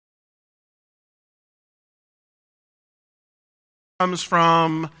Comes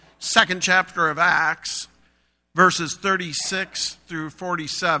from second chapter of Acts, verses 36 through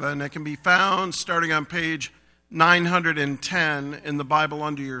 47. It can be found starting on page 910 in the Bible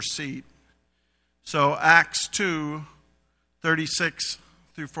under your seat. So Acts 2, 36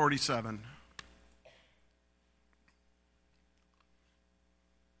 through 47.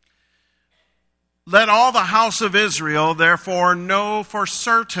 Let all the house of Israel therefore know for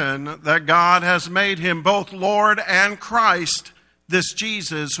certain that God has made him both Lord and Christ, this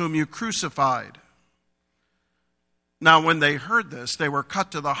Jesus whom you crucified. Now when they heard this, they were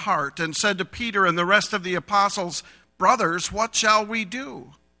cut to the heart and said to Peter and the rest of the apostles, "Brothers, what shall we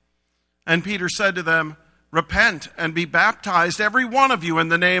do?" And Peter said to them, "Repent and be baptized, every one of you, in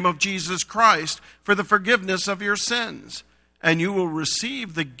the name of Jesus Christ, for the forgiveness of your sins, and you will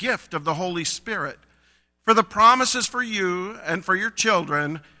receive the gift of the Holy Spirit. For the promise is for you and for your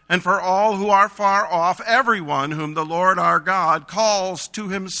children and for all who are far off, everyone whom the Lord our God calls to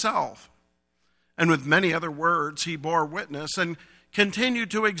himself." And with many other words he bore witness and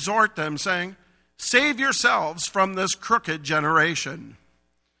continued to exhort them, saying, "Save yourselves from this crooked generation."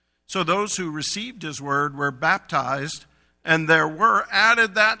 So those who received his word were baptized, and there were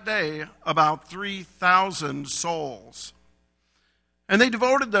added that day about 3,000 souls. And they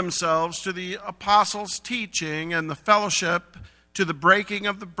devoted themselves to the apostles' teaching and the fellowship, to the breaking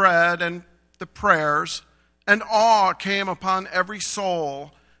of the bread and the prayers, and awe came upon every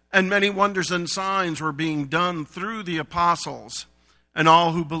soul, and many wonders and signs were being done through the apostles. And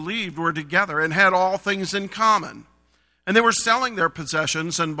all who believed were together and had all things in common. And they were selling their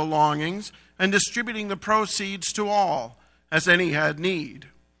possessions and belongings and distributing the proceeds to all, as any had need.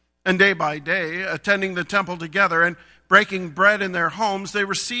 And day by day, attending the temple together and breaking bread in their homes, they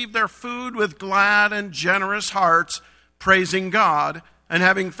received their food with glad and generous hearts, praising God and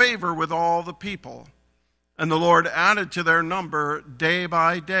having favor with all the people. And the Lord added to their number day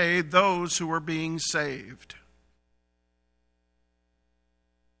by day those who were being saved.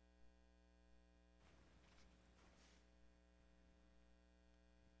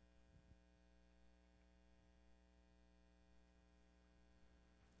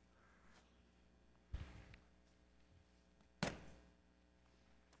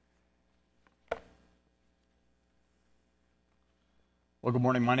 Well, good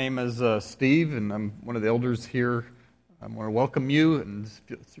morning. My name is Steve, and I'm one of the elders here. I want to welcome you, and if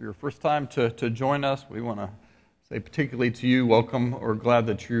it's your first time to join us, we want to say particularly to you, welcome, or glad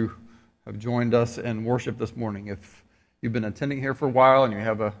that you have joined us in worship this morning. If you've been attending here for a while and you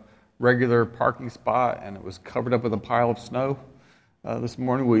have a regular parking spot and it was covered up with a pile of snow this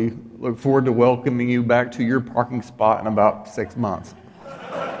morning, we look forward to welcoming you back to your parking spot in about 6 months.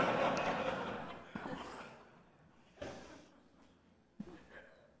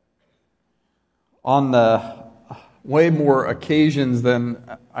 On way more occasions than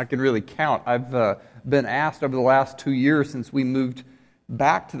I can really count, I've been asked over the last 2 years since we moved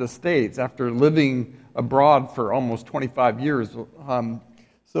back to the States after living abroad for almost 25 years.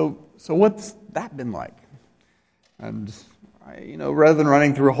 So what's that been like? And rather than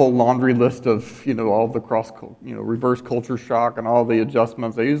running through a whole laundry list of all the reverse culture shock and all the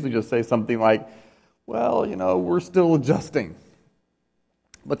adjustments, I usually just say something like, "Well, we're still adjusting."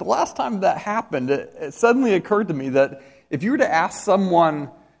 But the last time that happened, it suddenly occurred to me that if you were to ask someone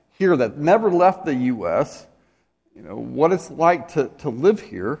here that never left the U.S., what it's like to live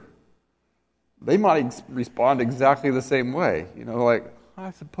here, they might respond exactly the same way. Like, I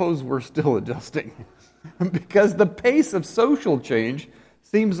suppose we're still adjusting. Because the pace of social change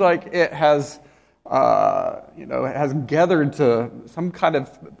seems like it has, gathered to some kind of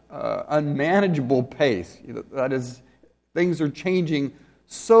unmanageable pace. That is, things are changing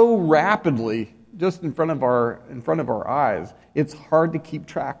so rapidly just in front of our eyes. It's hard to keep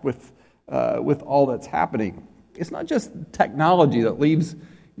track with all that's happening. It's not just technology that leaves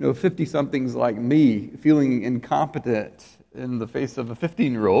 50-somethings like me feeling incompetent in the face of a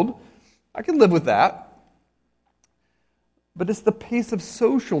 15-year-old. I can live with that. But it's the pace of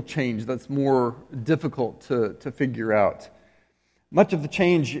social change that's more difficult to figure out. Much of the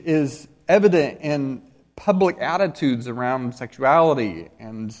change is evident in public attitudes around sexuality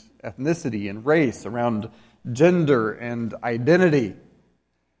and ethnicity and race, around gender and identity,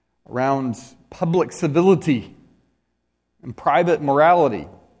 around public civility and private morality.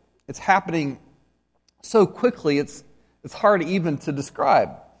 It's happening so quickly, it's hard even to describe.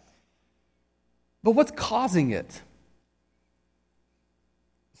 But what's causing it?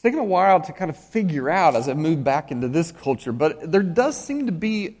 It's taken a while to kind of figure out as I move back into this culture, but there does seem to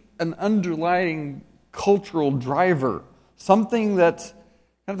be an underlying cultural driver, something that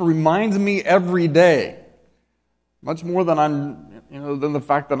kind of reminds me every day, much more than I'm than the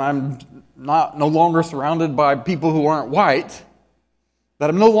fact that I'm no longer surrounded by people who aren't white, that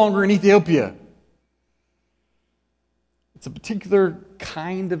I'm no longer in Ethiopia. It's a particular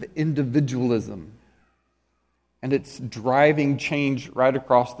kind of individualism, and it's driving change right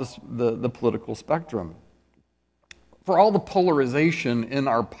across the political spectrum. For all the polarization in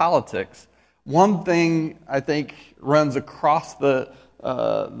our politics, one thing I think runs across the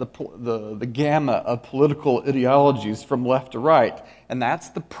gamut of political ideologies from left to right, and that's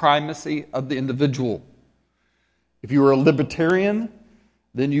the primacy of the individual. If you are a libertarian,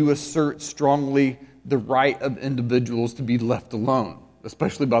 then you assert strongly the right of individuals to be left alone,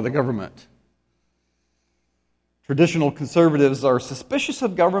 especially by the government. Traditional conservatives are suspicious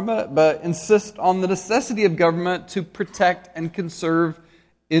of government, but insist on the necessity of government to protect and conserve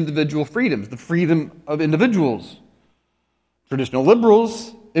individual freedoms, the freedom of individuals. Traditional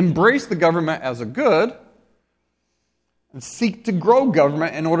liberals embrace the government as a good and seek to grow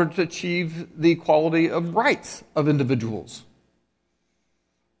government in order to achieve the equality of rights of individuals.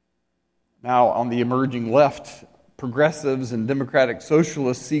 Now, on the emerging left, progressives and democratic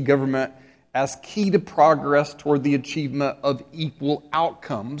socialists see government as key to progress toward the achievement of equal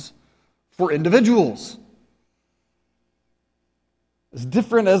outcomes for individuals. As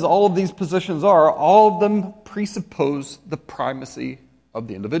different as all of these positions are, all of them presuppose the primacy of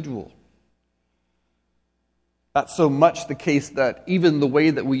the individual. That's so much the case that even the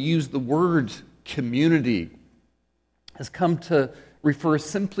way that we use the word community has come to refer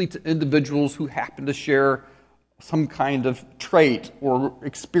simply to individuals who happen to share some kind of trait or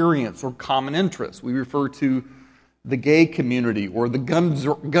experience or common interest. We refer to the gay community or the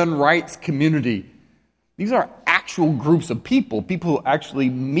gun rights community. These are actual groups of people who actually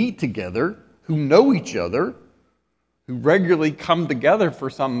meet together, who know each other, who regularly come together for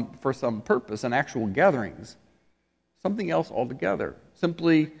some purpose and actual gatherings. Something else altogether,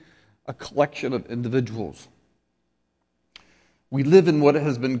 simply a collection of individuals. We live in what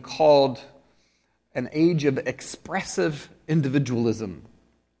has been called an age of expressive individualism.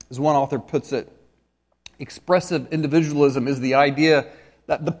 As one author puts it, expressive individualism is the idea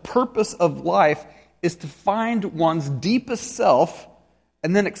that the purpose of life is to find one's deepest self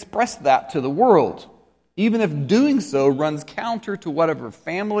and then express that to the world, even if doing so runs counter to whatever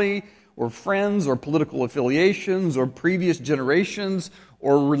family or friends or political affiliations or previous generations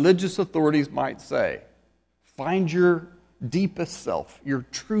or religious authorities might say. Find your deepest self, your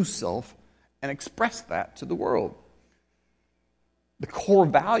true self, and express that to the world. The core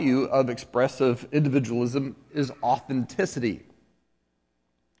value of expressive individualism is authenticity,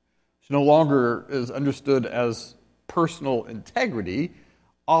 which no longer is understood as personal integrity.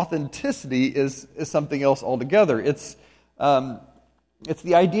 Authenticity is something else altogether. It's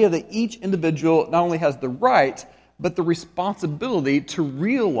the idea that each individual not only has the right, but the responsibility to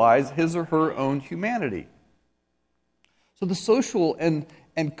realize his or her own humanity. So the social and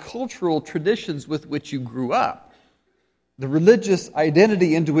cultural traditions with which you grew up, the religious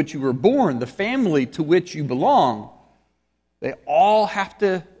identity into which you were born, the family to which you belong, they all have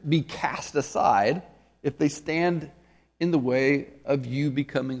to be cast aside if they stand in the way of you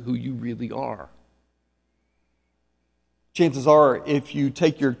becoming who you really are. Chances are, if you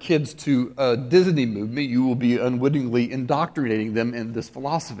take your kids to a Disney movie, you will be unwittingly indoctrinating them in this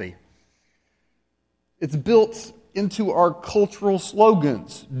philosophy. It's built into our cultural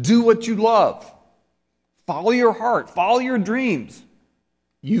slogans. Do what you love. Follow your heart. Follow your dreams.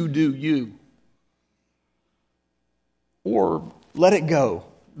 You do you. Or let it go.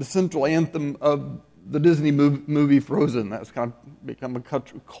 The central anthem of the Disney movie Frozen. That's kind of become a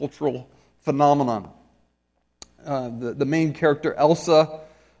cultural phenomenon. The main character, Elsa,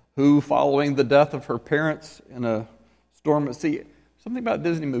 who, following the death of her parents in a storm at sea, something about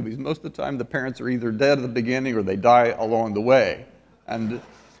Disney movies, most of the time the parents are either dead at the beginning or they die along the way. And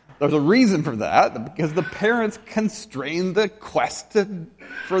there's a reason for that, because the parents constrain the quest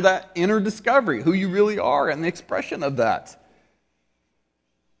for that inner discovery, who you really are, and the expression of that.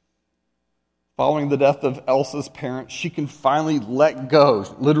 Following the death of Elsa's parents, she can finally let go,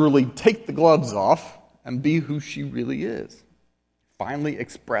 literally take the gloves off, and be who she really is. Finally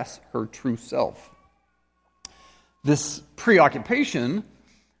express her true self. This preoccupation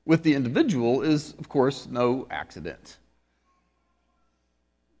with the individual is, of course, no accident.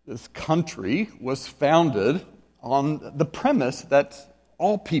 This country was founded on the premise that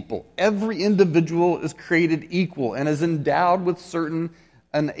all people, every individual is created equal and is endowed with certain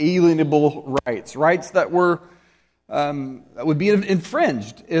unalienable rights that would be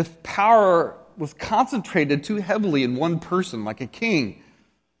infringed if power was concentrated too heavily in one person, like a king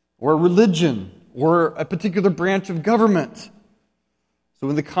or a religion or a particular branch of government. So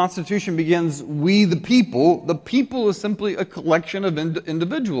when the Constitution begins, "we the people is simply a collection of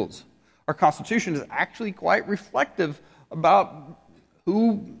individuals. Our Constitution is actually quite reflective about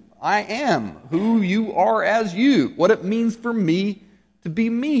who I am, who you are as you, what it means for me to be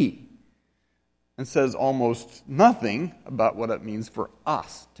me, and says almost nothing about what it means for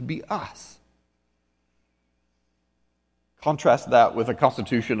us to be us." Contrast that with a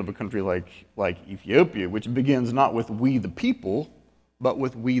constitution of a country like Ethiopia, which begins not with "we the people," but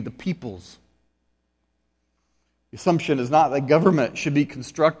with "we the peoples." The assumption is not that government should be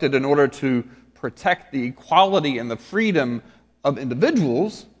constructed in order to protect the equality and the freedom of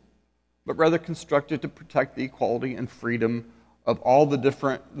individuals, but rather constructed to protect the equality and freedom of all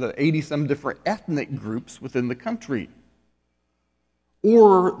the 80-some different ethnic groups within the country.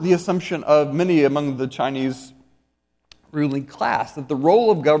 Or the assumption of many among the Chinese ruling class that the role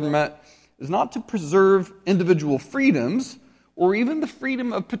of government is not to preserve individual freedoms or even the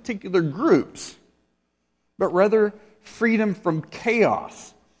freedom of particular groups, but rather freedom from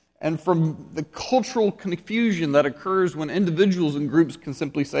chaos and from the cultural confusion that occurs when individuals and groups can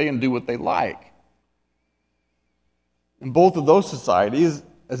simply say and do what they like. In both of those societies,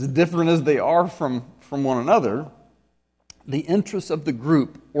 as different as they are from one another, the interests of the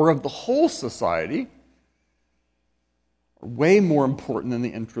group or of the whole society are way more important than the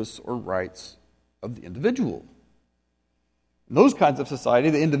interests or rights of the individual. In those kinds of society,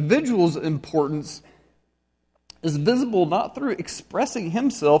 the individual's importance is visible not through expressing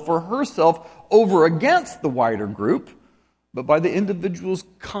himself or herself over against the wider group, but by the individual's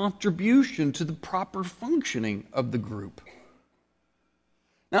contribution to the proper functioning of the group.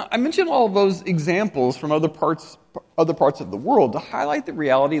 Now, I mention all of those examples from other parts of the world to highlight the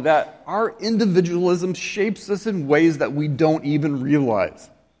reality that our individualism shapes us in ways that we don't even realize.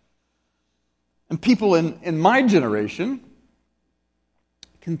 And people in my generation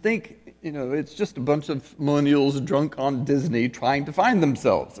can think, it's just a bunch of millennials drunk on Disney trying to find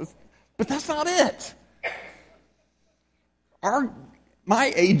themselves. But that's not it.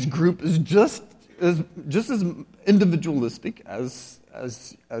 My age group is just as individualistic as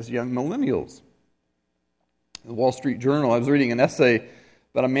young millennials. In the Wall Street Journal, I was reading an essay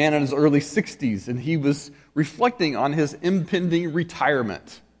about a man in his early 60s, and he was reflecting on his impending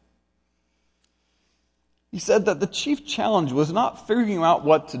retirement. He said that the chief challenge was not figuring out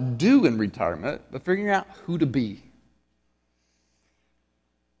what to do in retirement, but figuring out who to be.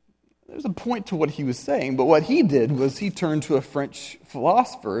 There's a point to what he was saying, but what he did was he turned to a French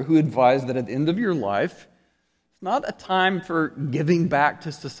philosopher who advised that at the end of your life, it's not a time for giving back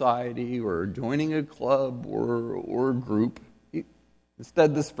to society or joining a club or a group.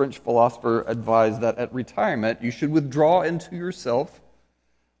 Instead, this French philosopher advised that at retirement, you should withdraw into yourself,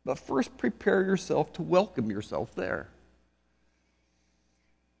 but first prepare yourself to welcome yourself there.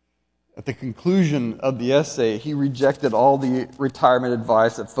 At the conclusion of the essay, he rejected all the retirement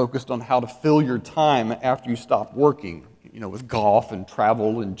advice that focused on how to fill your time after you stop working, with golf and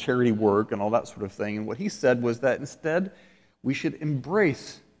travel and charity work and all that sort of thing. And what he said was that instead, we should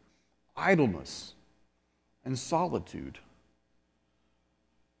embrace idleness and solitude.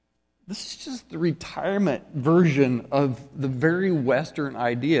 This is just the retirement version of the very Western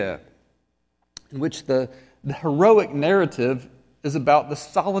idea in which the heroic narrative is about the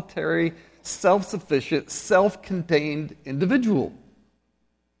solitary, self-sufficient, self-contained individual.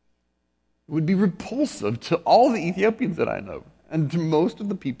 It would be repulsive to all the Ethiopians that I know and to most of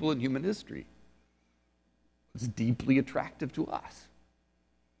the people in human history. It's deeply attractive to us.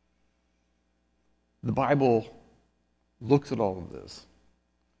 The Bible looks at all of this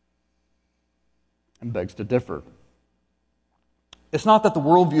and begs to differ. It's not that the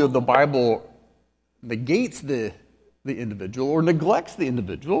worldview of the Bible negates the individual or neglects the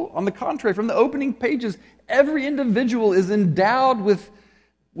individual. On the contrary, from the opening pages, every individual is endowed with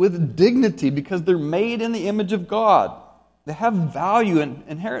dignity because they're made in the image of God. They have value and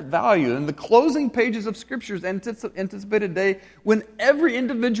inherent value. And the closing pages of Scriptures anticipate a day when every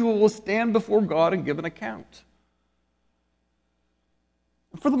individual will stand before God and give an account.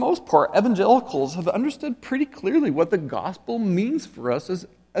 For the most part, evangelicals have understood pretty clearly what the gospel means for us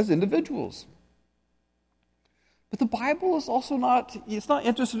as individuals. But the Bible is also not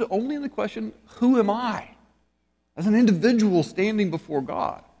interested only in the question, who am I? As an individual standing before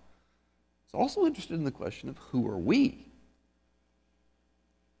God. It's also interested in the question of who are we?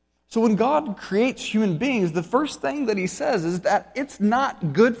 So when God creates human beings, the first thing that he says is that it's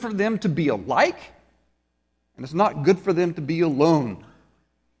not good for them to be alike, and it's not good for them to be alone.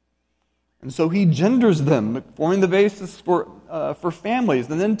 And so he genders them, forming the basis for families,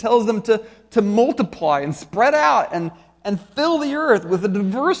 and then tells them to multiply and spread out and fill the earth with a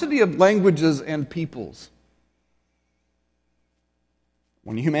diversity of languages and peoples.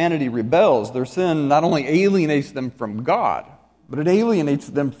 When humanity rebels, their sin not only alienates them from God, but it alienates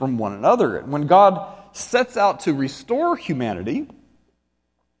them from one another. And when God sets out to restore humanity,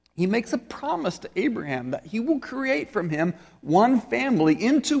 he makes a promise to Abraham that he will create from him one family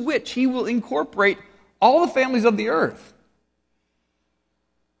into which he will incorporate all the families of the earth.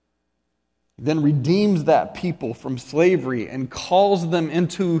 He then redeems that people from slavery and calls them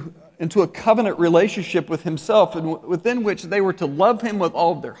into a covenant relationship with himself, and within which they were to love him with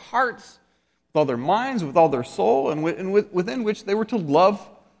all of their hearts, with all their minds, with all their soul, and within which they were to love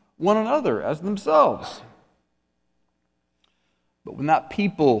one another as themselves. But when that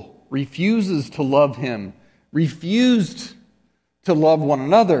people refuses to love him, refused to love one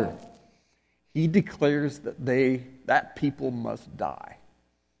another, he declares that people must die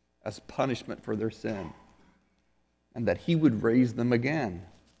as punishment for their sin, and that he would raise them again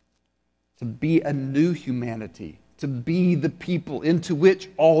to be a new humanity, to be the people into which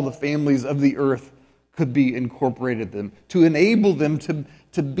all the families of the earth could be incorporated, them, to enable them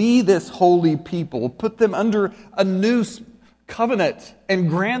to be this holy people, put them under a new covenant and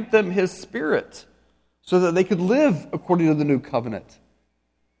grant them his Spirit so that they could live according to the new covenant.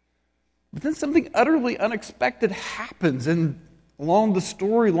 But then something utterly unexpected happens along the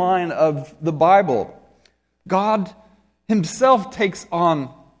storyline of the Bible. God himself takes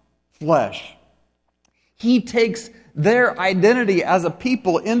on flesh. He takes their identity as a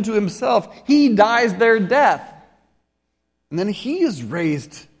people into himself. He dies their death. And then he is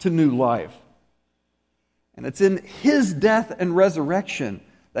raised to new life. And it's in his death and resurrection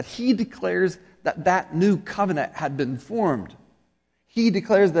that he declares that new covenant had been formed. He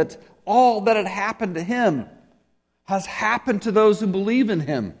declares that all that had happened to him has happened to those who believe in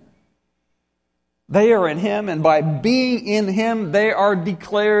him. They are in him, and by being in him, they are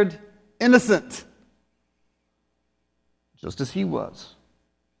declared innocent, just as he was.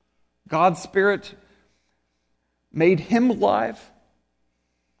 God's Spirit made him alive.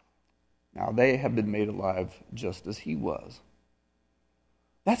 Now they have been made alive just as he was.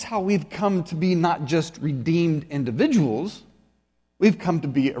 That's how we've come to be not just redeemed individuals, we've come to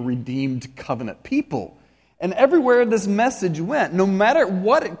be a redeemed covenant people. And everywhere this message went, no matter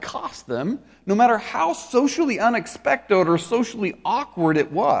what it cost them, no matter how socially unexpected or socially awkward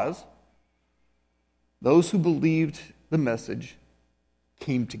it was, those who believed the message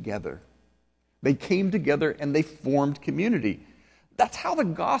came together. They came together and they formed community. That's how the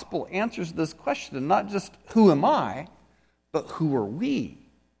gospel answers this question, not just who am I, but who are we?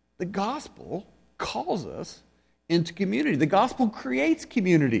 The gospel calls us into community. The gospel creates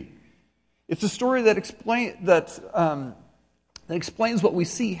community. It's a story that explains what we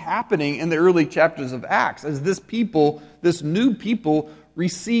see happening in the early chapters of Acts as this new people,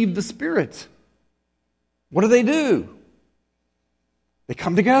 receive the Spirit. What do? They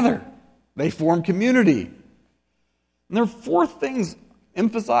come together. They form community. And there are four things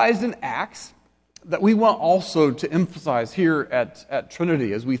emphasized in Acts that we want also to emphasize here at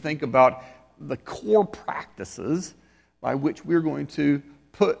Trinity as we think about the core practices by which we're going to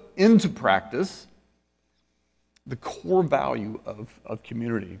put into practice the core value of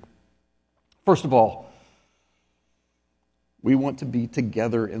community. First of all, we want to be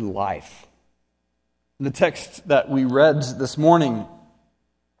together in life. In the text that we read this morning,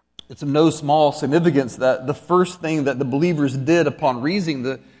 it's of no small significance that the first thing that the believers did upon receiving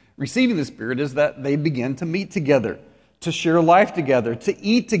the Spirit is that they began to meet together, to share life together, to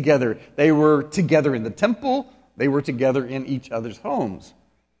eat together. They were together in the temple. They were together in each other's homes.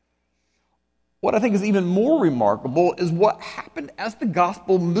 What I think is even more remarkable is what happened as the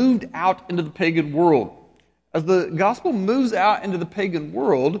gospel moved out into the pagan world. As the gospel moves out into the pagan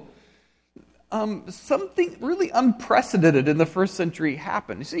world, something really unprecedented in the first century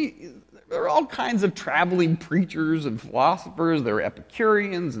happened. You see, there were all kinds of traveling preachers and philosophers. There were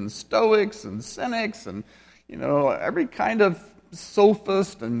Epicureans and Stoics and Cynics and, every kind of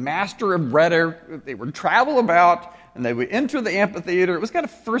sophist and master of rhetoric. They would travel about and they would enter the amphitheater. It was kind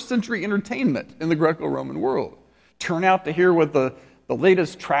of first century entertainment in the Greco-Roman world. Turn out to hear what the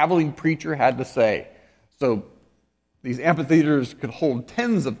latest traveling preacher had to say. So these amphitheaters could hold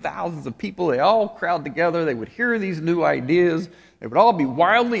tens of thousands of people. They all crowd together. They would hear these new ideas. They would all be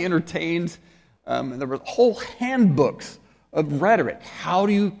wildly entertained. And there were whole handbooks of rhetoric. How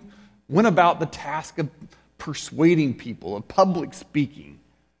do you went about the task of persuading people, of public speaking?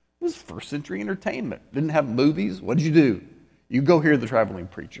 It was first century entertainment. Didn't have movies. What did you do? You go hear the traveling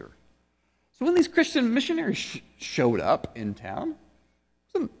preacher. So when these Christian missionaries showed up in town,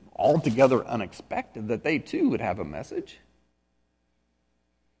 it was an altogether unexpected that they too would have a message.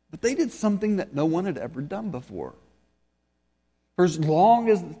 But they did something that no one had ever done before. For as long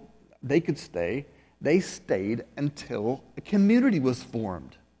as they could stay, they stayed until a community was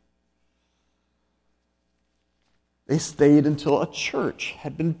formed. They stayed until a church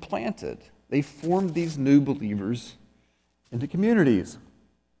had been planted. They formed these new believers into communities.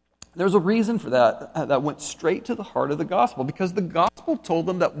 There's a reason for that that went straight to the heart of the gospel, because the gospel told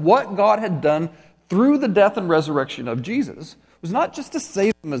them that what God had done through the death and resurrection of Jesus was not just to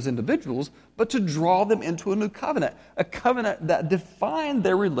save them as individuals, but to draw them into a covenant that defined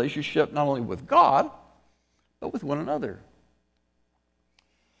their relationship not only with God, but with one another.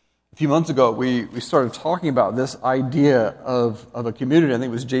 A few months ago, we started talking about this idea of a community. I think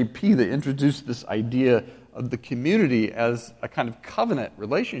it was JP that introduced this idea of the community as a kind of covenant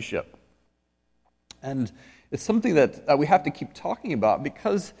relationship. And it's something that we have to keep talking about,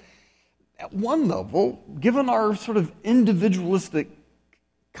 because at one level, given our sort of individualistic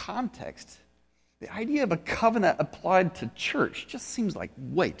context, the idea of a covenant applied to church just seems like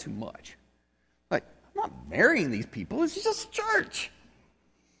way too much. Like, I'm not marrying these people, it's just church.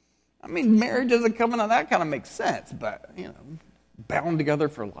 I mean, marriage as a covenant, that kind of makes sense, but, bound together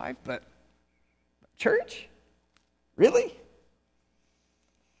for life, but church? Really?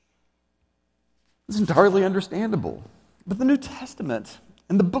 It's entirely understandable. But the New Testament,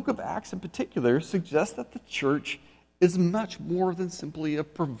 and the book of Acts in particular, suggests that the church is much more than simply a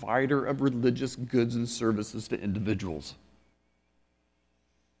provider of religious goods and services to individuals.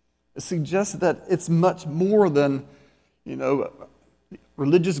 It suggests that it's much more than,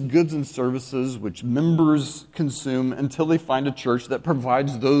 religious goods and services which members consume until they find a church that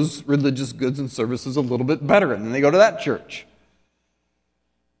provides those religious goods and services a little bit better, and then they go to that church.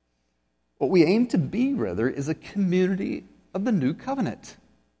 What we aim to be, rather, is a community of the new covenant.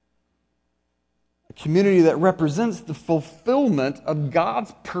 A community that represents the fulfillment of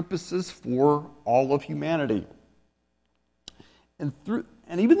God's purposes for all of humanity.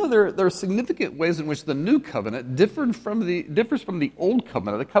 And even though there are significant ways in which the new covenant differs from the old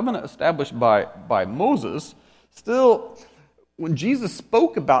covenant, the covenant established by Moses, still, when Jesus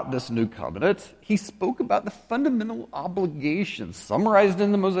spoke about this new covenant, he spoke about the fundamental obligations summarized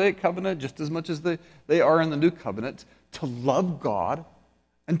in the Mosaic covenant just as much as they are in the new covenant, to love God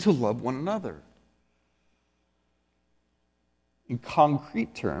and to love one another. In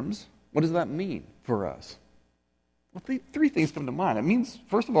concrete terms, what does that mean for us? Well, three things come to mind. It means,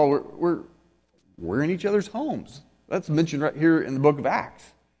 first of all, we're in each other's homes. That's mentioned right here in the book of Acts.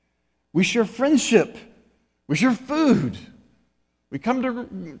 We share friendship. We share food. We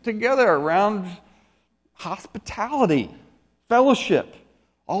come together around hospitality, fellowship,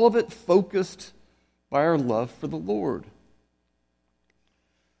 all of it focused by our love for the Lord.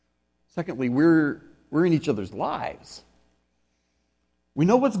 Secondly, we're in each other's lives. We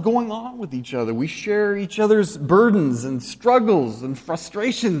know what's going on with each other. We share each other's burdens and struggles and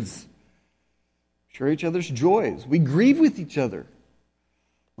frustrations. Share each other's joys. We grieve with each other.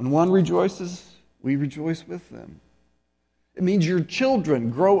 When one rejoices, we rejoice with them. It means your children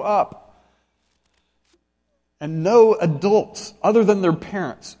grow up and know adults other than their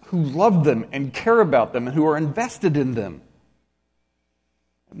parents who love them and care about them and who are invested in them.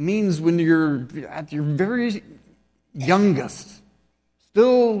 It means when you're at your very youngest,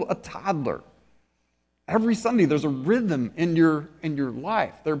 still a toddler, every Sunday there's a rhythm in your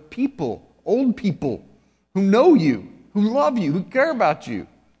life. There are people, old people, who know you, who love you, who care about you.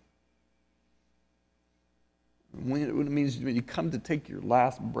 When it means when you come to take your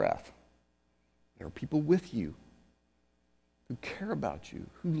last breath, there are people with you who care about you,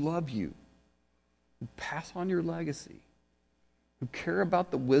 who love you, who pass on your legacy, who care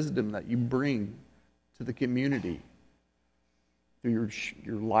about the wisdom that you bring to the community through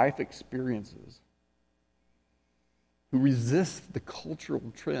your life experiences, who resist the cultural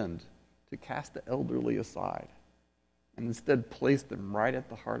trend to cast the elderly aside and instead place them right at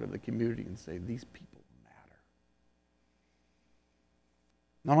the heart of the community and say, these people matter.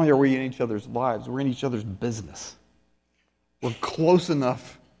 Not only are we in each other's lives, we're in each other's business. We're close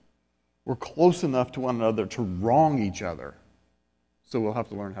enough to one another to wrong each other, so we'll have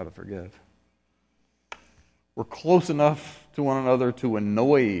to learn how to forgive. We're close enough to one another to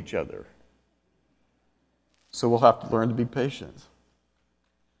annoy each other, so we'll have to learn to be patient.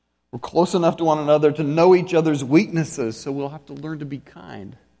 We're close enough to one another to know each other's weaknesses, so we'll have to learn to be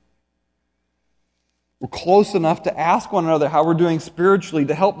kind. We're close enough to ask one another how we're doing spiritually,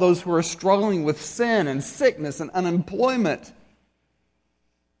 to help those who are struggling with sin and sickness and unemployment.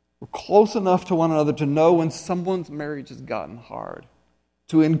 We're close enough to one another to know when someone's marriage has gotten hard,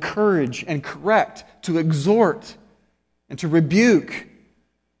 to encourage and correct, to exhort and to rebuke.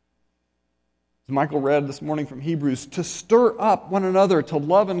 As Michael read this morning from Hebrews, to stir up one another to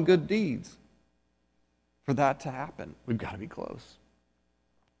love and good deeds. For that to happen, we've got to be close.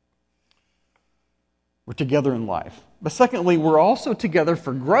 We're together in life. But secondly, we're also together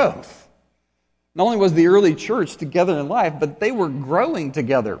for growth. Not only was the early church together in life, but they were growing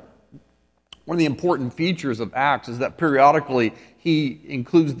together. One of the important features of Acts is that periodically he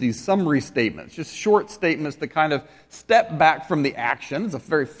includes these summary statements, just short statements that kind of step back from the action. It's a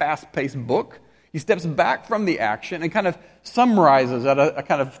very fast-paced book. He steps back from the action and kind of summarizes at a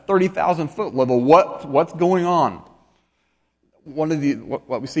kind of 30,000-foot level what's going on.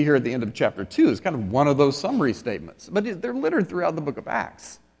 What we see here at the end of chapter 2 is kind of one of those summary statements. But they're littered throughout the book of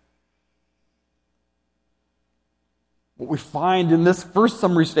Acts. What we find in this first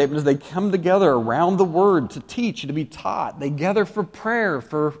summary statement is they come together around the Word to teach, to be taught. They gather for prayer,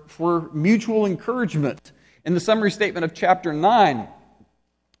 for mutual encouragement. In the summary statement of chapter 9,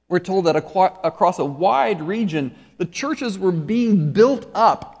 we're told that across a wide region, the churches were being built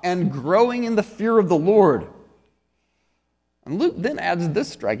up and growing in the fear of the Lord. And Luke then adds this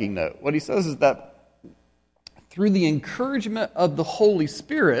striking note. What he says is that through the encouragement of the Holy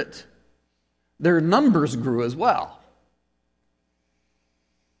Spirit, their numbers grew as well.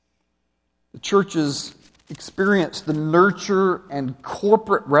 The churches experience the nurture and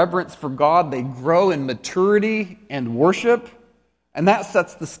corporate reverence for God. They grow in maturity and worship, and that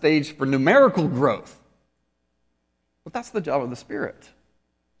sets the stage for numerical growth. But that's the job of the Spirit.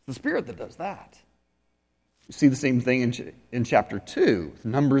 It's the Spirit that does that. You see the same thing in chapter 2, with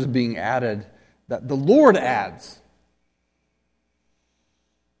numbers being added that the Lord adds.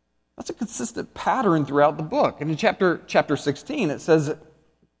 That's a consistent pattern throughout the book. And in chapter 16, it says,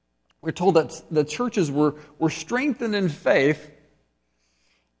 we're told that the churches were strengthened in faith,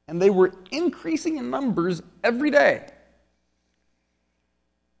 and they were increasing in numbers every day.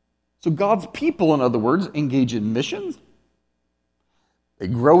 So God's people, in other words, engage in missions. They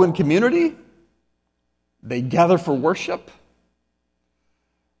grow in community. They gather for worship,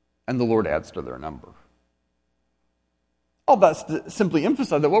 and the Lord adds to their number. All that's to simply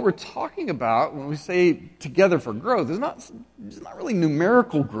emphasize that what we're talking about when we say together for growth is not really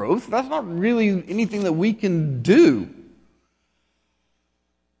numerical growth. That's not really anything that we can do.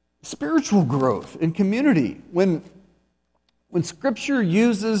 Spiritual growth in community. When Scripture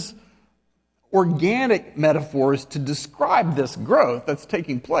uses organic metaphors to describe this growth that's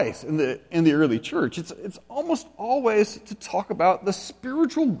taking place in the early church, it's almost always to talk about the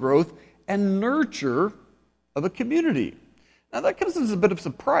spiritual growth and nurture of a community. Now that comes as a bit of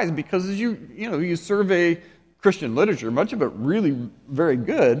surprise because as you survey Christian literature, much of it really very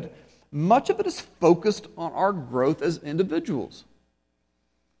good, much of it is focused on our growth as individuals.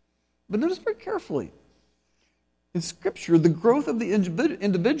 But notice very carefully. In Scripture, the growth of the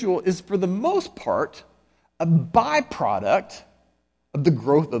individual is, for the most part, a byproduct of the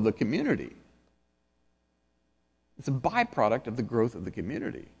growth of the community. It's a byproduct of the growth of the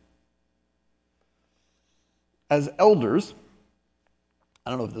community. As elders, I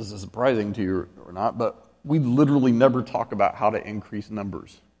don't know if this is surprising to you or not, but we literally never talk about how to increase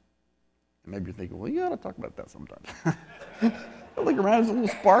numbers. And maybe you're thinking, well, you ought to talk about that sometime. I look around, it's a little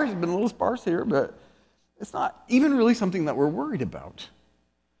sparse. It's been a little sparse here, but it's not even really something that we're worried about.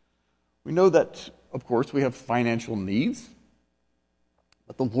 We know that, of course, we have financial needs,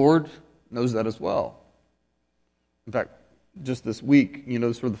 but the Lord knows that as well. In fact, just this week,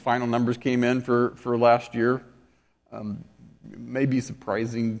 sort of the final numbers came in for last year. It may be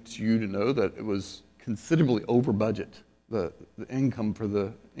surprising to you to know that it was considerably over budget, the income for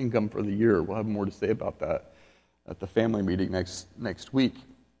the year. We'll have more to say about that at the family meeting next week.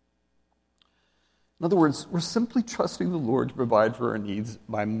 In other words, we're simply trusting the Lord to provide for our needs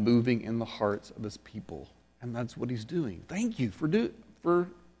by moving in the hearts of His people. And that's what He's doing. Thank you for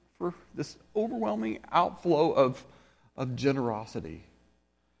this overwhelming outflow of generosity.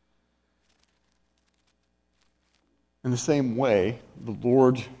 In the same way, the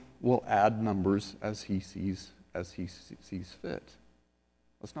Lord will add numbers as He sees fit.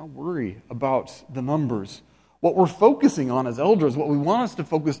 Let's not worry about the numbers. What we're focusing on as elders, what we want us to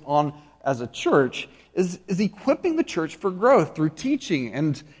focus on as a church, is equipping the church for growth through teaching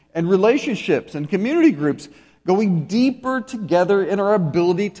and relationships and community groups, going deeper together in our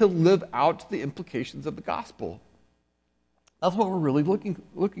ability to live out the implications of the gospel. That's what we're really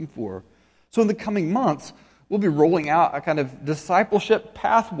looking for. So in the coming months, we'll be rolling out a kind of discipleship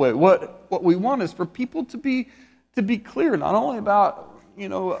pathway. What we want is for people to be clear, not only about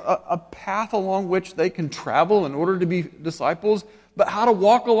a path along which they can travel in order to be disciples, but how to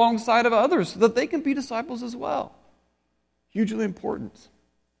walk alongside of others so that they can be disciples as well. Hugely important.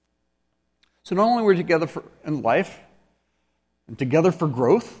 So not only are we together in life and together for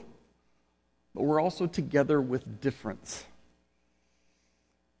growth, but we're also together with difference.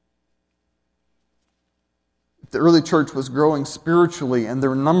 The early church was growing spiritually and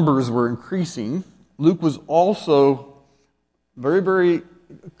their numbers were increasing. Luke was also very, very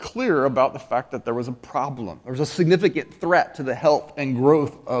clear about the fact that there was a problem. There was a significant threat to the health and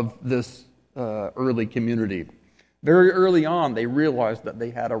growth of this early community. Very early on, they realized that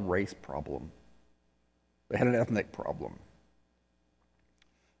they had a race problem. They had an ethnic problem.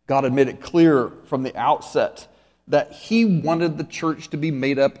 God had made it clear from the outset that He wanted the church to be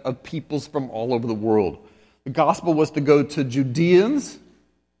made up of peoples from all over the world. The gospel was to go to Judeans,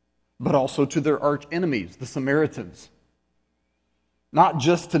 but also to their arch enemies, the Samaritans. Not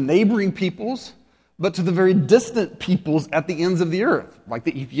just to neighboring peoples, but to the very distant peoples at the ends of the earth, like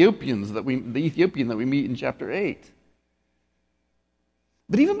the Ethiopian that we meet in chapter 8.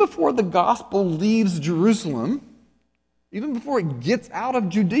 But even before the gospel leaves Jerusalem, even before it gets out of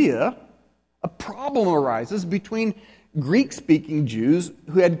Judea, a problem arises between Greek-speaking Jews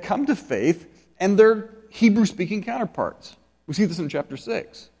who had come to faith and their Hebrew-speaking counterparts. We see this in chapter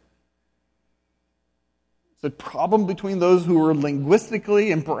 6. It's a problem between those who were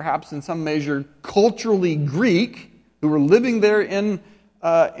linguistically and perhaps in some measure culturally Greek, who were living there in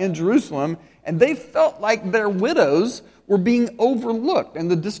Jerusalem, and they felt like their widows were being overlooked in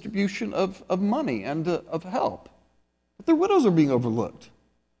the distribution of money and of help. But their widows were being overlooked.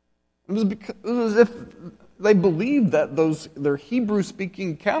 It was as if they believed that their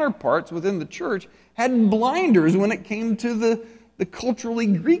Hebrew-speaking counterparts within the church had blinders when it came to the culturally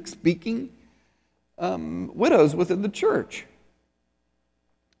Greek-speaking widows within the church.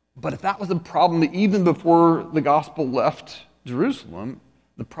 But if that was a problem even before the gospel left Jerusalem,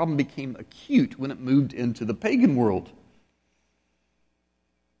 the problem became acute when it moved into the pagan world.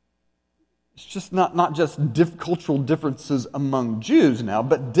 It's just not just cultural differences among Jews now,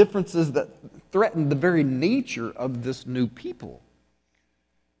 but differences that threatened the very nature of this new people.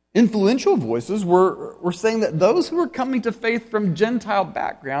 Influential voices were saying that those who were coming to faith from Gentile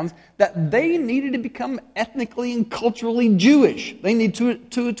backgrounds, that they needed to become ethnically and culturally Jewish. They need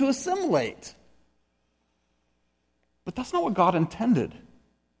to assimilate. But that's not what God intended.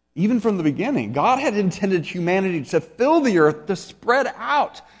 Even from the beginning, God had intended humanity to fill the earth, to spread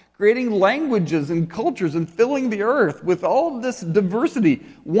out, creating languages and cultures and filling the earth with all of this diversity.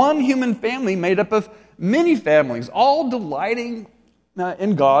 One human family made up of many families, all delighting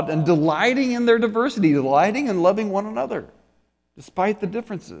in God and delighting in their diversity, delighting in loving one another, despite the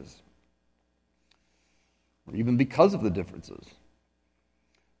differences, or even because of the differences.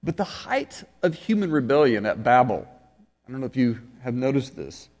 But the height of human rebellion at Babel, I don't know if you have noticed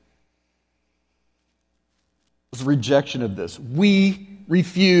this, was rejection of this. We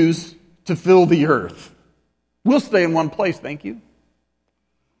refuse to fill the earth. We'll stay in one place, thank you.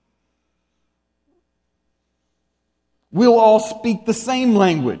 We'll all speak the same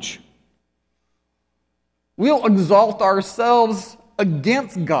language. We'll exalt ourselves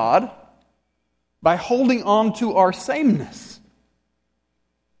against God by holding on to our sameness.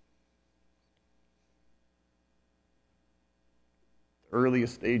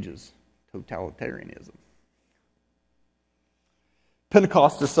 Earliest stages, totalitarianism.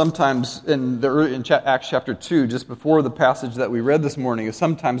 Pentecost is sometimes, in Acts chapter 2, just before the passage that we read this morning, is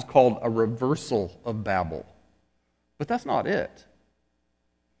sometimes called a reversal of Babel. But that's not it.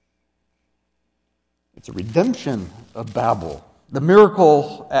 It's a redemption of Babel. The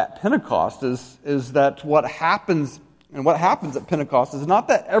miracle at Pentecost is that what happens at Pentecost is not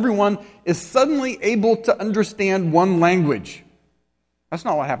that everyone is suddenly able to understand one language. That's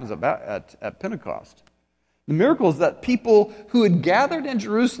not what happens at Pentecost. The miracle is that people who had gathered in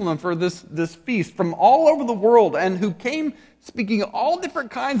Jerusalem for this feast from all over the world and who came speaking all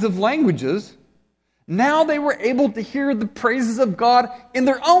different kinds of languages, now they were able to hear the praises of God in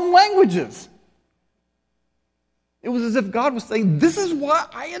their own languages. It was as if God was saying, this is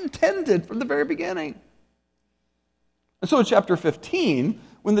what I intended from the very beginning. And so in chapter 15,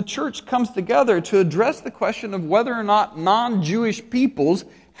 when the church comes together to address the question of whether or not non-Jewish peoples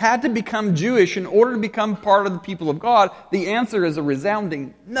had to become Jewish in order to become part of the people of God, the answer is a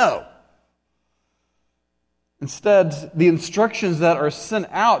resounding no. Instead, the instructions that are sent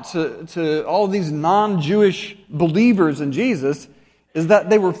out to all of these non-Jewish believers in Jesus is that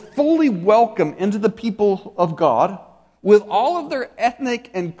they were fully welcome into the people of God with all of their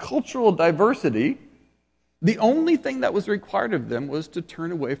ethnic and cultural diversity. The only thing that was required of them was to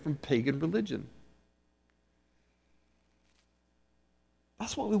turn away from pagan religion.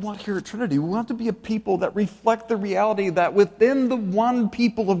 That's what we want here at Trinity. We want to be a people that reflect the reality that within the one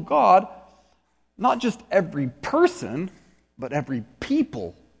people of God, not just every person, but every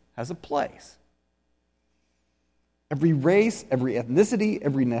people has a place. Every race, every ethnicity,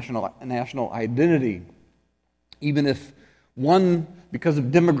 every national identity. Even if one, because of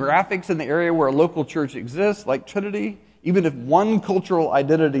demographics in the area where a local church exists, like Trinity, even if one cultural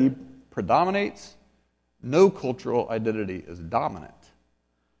identity predominates, no cultural identity is dominant.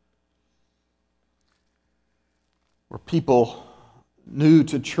 Where people new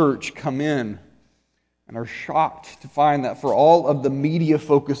to church come in and are shocked to find that for all of the media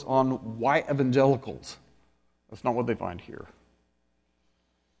focus on white evangelicals, that's not what they find here.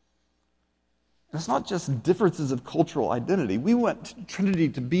 And it's not just differences of cultural identity. We want Trinity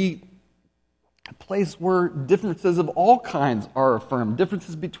to be a place where differences of all kinds are affirmed.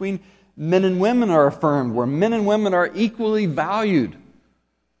 Differences between men and women are affirmed, where men and women are equally valued.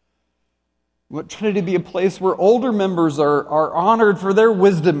 We want Trinity to be a place where older members are honored for their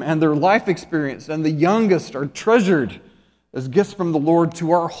wisdom and their life experience, and the youngest are treasured as gifts from the Lord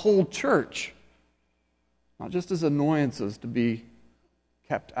to our whole church, not just as annoyances to be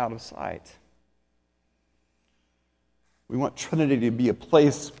kept out of sight. We want Trinity to be a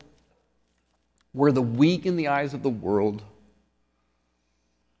place where the weak in the eyes of the world,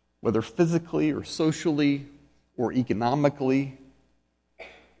 whether physically or socially or economically,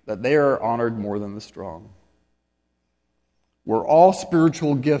 that they are honored more than the strong. Where all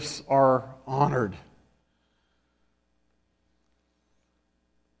spiritual gifts are honored.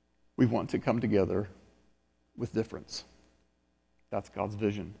 We want to come together with difference. That's God's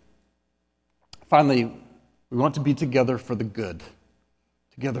vision. Finally, we want to be together for the good.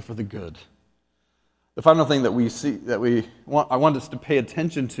 Together for the good. The final thing that we see, I want us to pay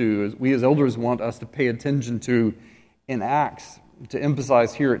attention to, is we as elders want us to pay attention to in Acts, to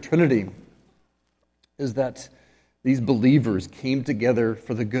emphasize here at Trinity, is that these believers came together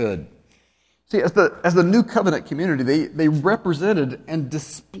for the good. See, as the New Covenant community, they represented and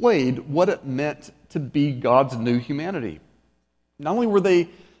displayed what it meant to be God's new humanity. Not only were they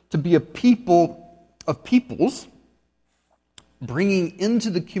to be a people of peoples, bringing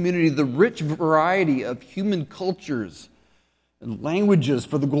into the community the rich variety of human cultures and languages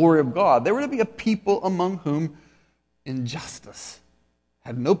for the glory of God, they were to be a people among whom injustice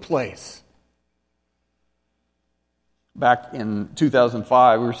had no place. Back in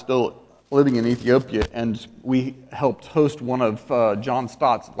 2005, we were still living in Ethiopia, and we helped host one of John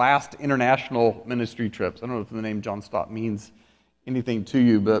Stott's last international ministry trips. I don't know if the name John Stott means anything to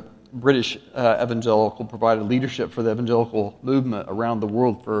you, but British evangelical provided leadership for the evangelical movement around the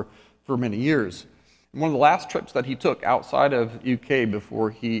world for many years. And one of the last trips that he took outside of UK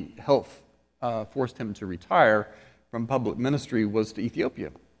before health forced him to retire from public ministry was to Ethiopia.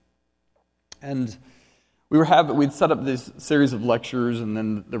 And we'd set up this series of lectures, and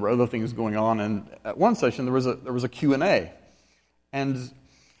then there were other things going on. And at one session, there was a Q&A. And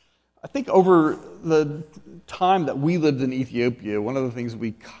I think over the time that we lived in Ethiopia, one of the things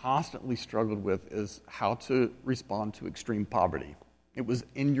we constantly struggled with is how to respond to extreme poverty. It was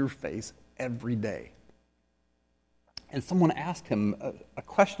in your face every day. And someone asked him a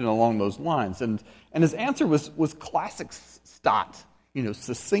question along those lines, and his answer was classic Stott,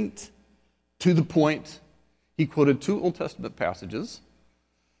 succinct, to the point. He quoted 2 Old Testament passages,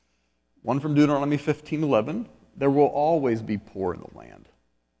 one from Deuteronomy 15:11, there will always be poor in the land,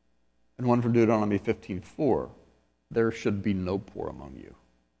 and one from Deuteronomy 15:4, there should be no poor among you.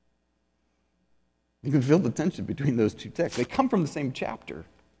 You can feel the tension between those two texts. They come from the same chapter.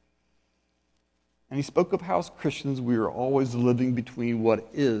 And he spoke of how as Christians we are always living between what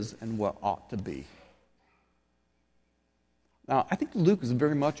is and what ought to be. Now, I think Luke is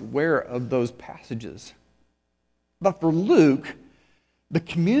very much aware of those passages. But for Luke, the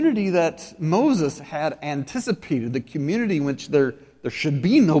community that Moses had anticipated, the community in which there should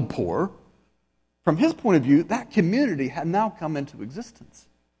be no poor, from his point of view, that community had now come into existence.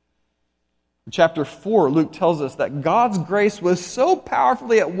 In chapter 4, Luke tells us that God's grace was so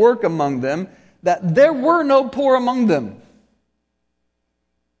powerfully at work among them that there were no poor among them.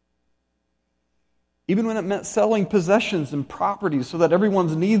 Even when it meant selling possessions and properties so that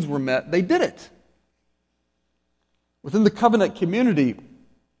everyone's needs were met, they did it. Within the covenant community,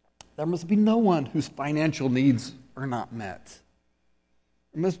 there must be no one whose financial needs are not met.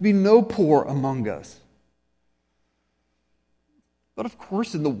 There must be no poor among us. But of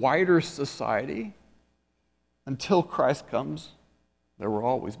course, in the wider society, until Christ comes, there will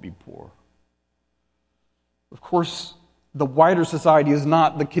always be poor. Of course, the wider society is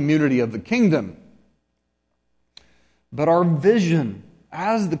not the community of the kingdom. But our vision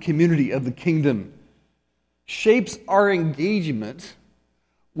as the community of the kingdom shapes our engagement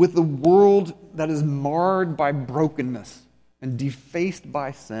with a world that is marred by brokenness and defaced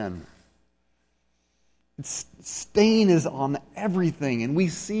by sin. Its stain is on everything, and we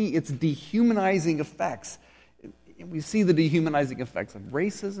see its dehumanizing effects. We see the dehumanizing effects of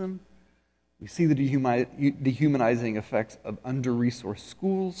racism. We see the dehumanizing effects of under-resourced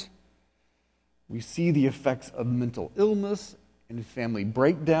schools. We see the effects of mental illness and family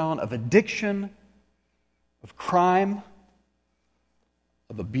breakdown, of addiction, of crime,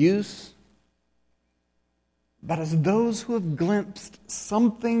 of abuse. But as those who have glimpsed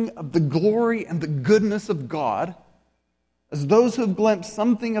something of the glory and the goodness of God, as those who have glimpsed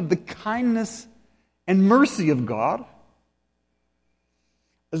something of the kindness and mercy of God,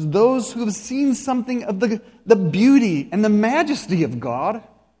 as those who have seen something of the beauty and the majesty of God,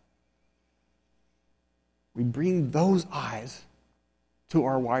 we bring those eyes to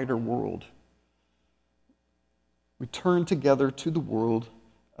our wider world. We turn together to the world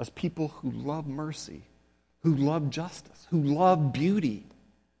as people who love mercy, who love justice, who love beauty.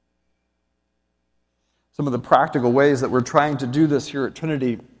 Some of the practical ways that we're trying to do this here at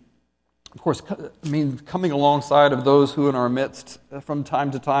Trinity, of course, coming alongside of those who in our midst from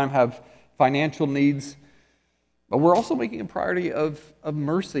time to time have financial needs, but we're also making a priority of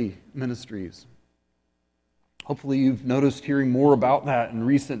mercy ministries. Hopefully you've noticed hearing more about that in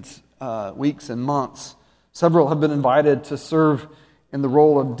recent weeks and months. Several have been invited to serve in the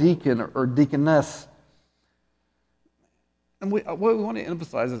role of deacon or deaconess. And what we want to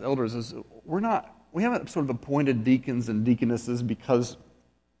emphasize as elders is we haven't sort of appointed deacons and deaconesses because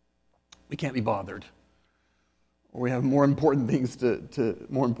we can't be bothered, or we have more important things to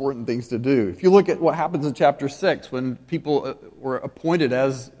do. If you look at what happens in chapter 6, when people were appointed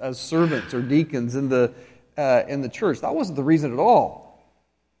as servants or deacons in the church, that wasn't the reason at all.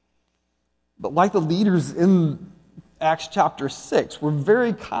 But like the leaders in Acts chapter 6, we're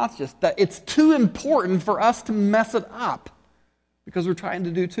very conscious that it's too important for us to mess it up because we're trying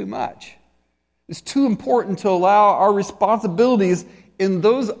to do too much. It's too important to allow our responsibilities in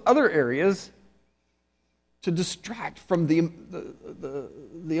those other areas to distract from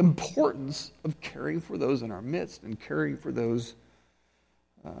the importance of caring for those in our midst and caring for those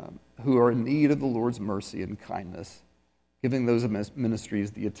who are in need of the Lord's mercy and kindness, giving those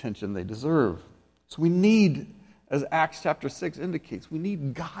ministries the attention they deserve. So we need, as Acts chapter 6 indicates, we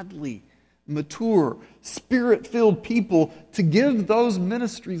need godly, mature, Spirit-filled people to give those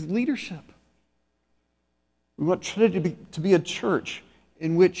ministries leadership. We want Trinity to be a church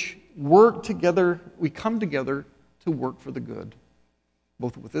in which we come together to work for the good,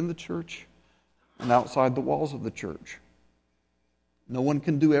 both within the church and outside the walls of the church. No one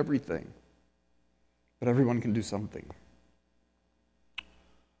can do everything, but everyone can do something.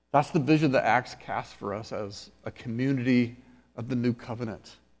 That's the vision that Acts casts for us as a community of the new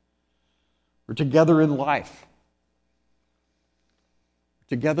covenant. We're together in life.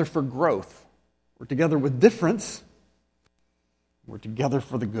 We're together for growth. We're together with difference. We're together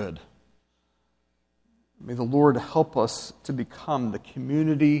for the good. May the Lord help us to become the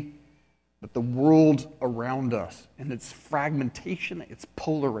community that the world around us, in its fragmentation, its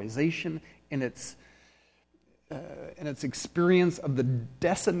polarization, in its experience of the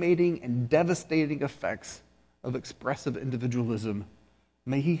decimating and devastating effects of expressive individualism,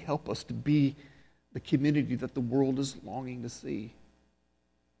 may He help us to be the community that the world is longing to see.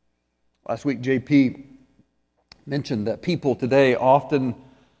 Last week, JP mentioned that people today often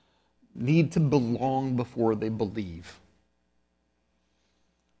need to belong before they believe.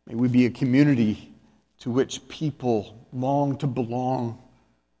 May we be a community to which people long to belong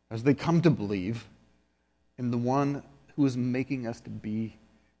as they come to believe in the one who is making us to be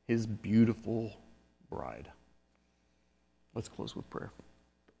His beautiful bride. Let's close with prayer.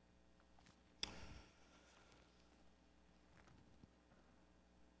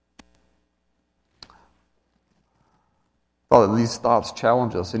 Father, these thoughts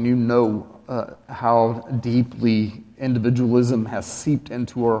challenge us, and you know how deeply individualism has seeped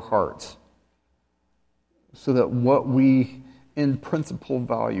into our hearts, so that what we, in principle,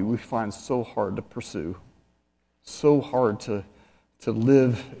 value, we find so hard to pursue, so hard to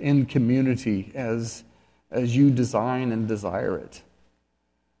live in community as you design and desire it.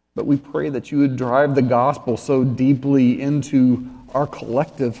 But we pray that you would drive the gospel so deeply into our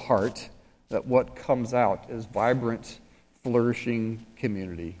collective heart that what comes out is vibrant, flourishing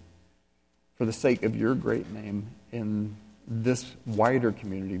community. For the sake of your great name in this wider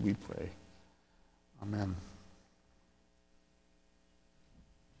community, we pray. Amen.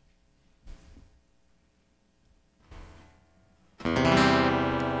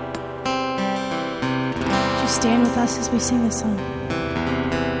 stand with us as we sing this song?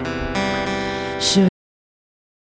 Should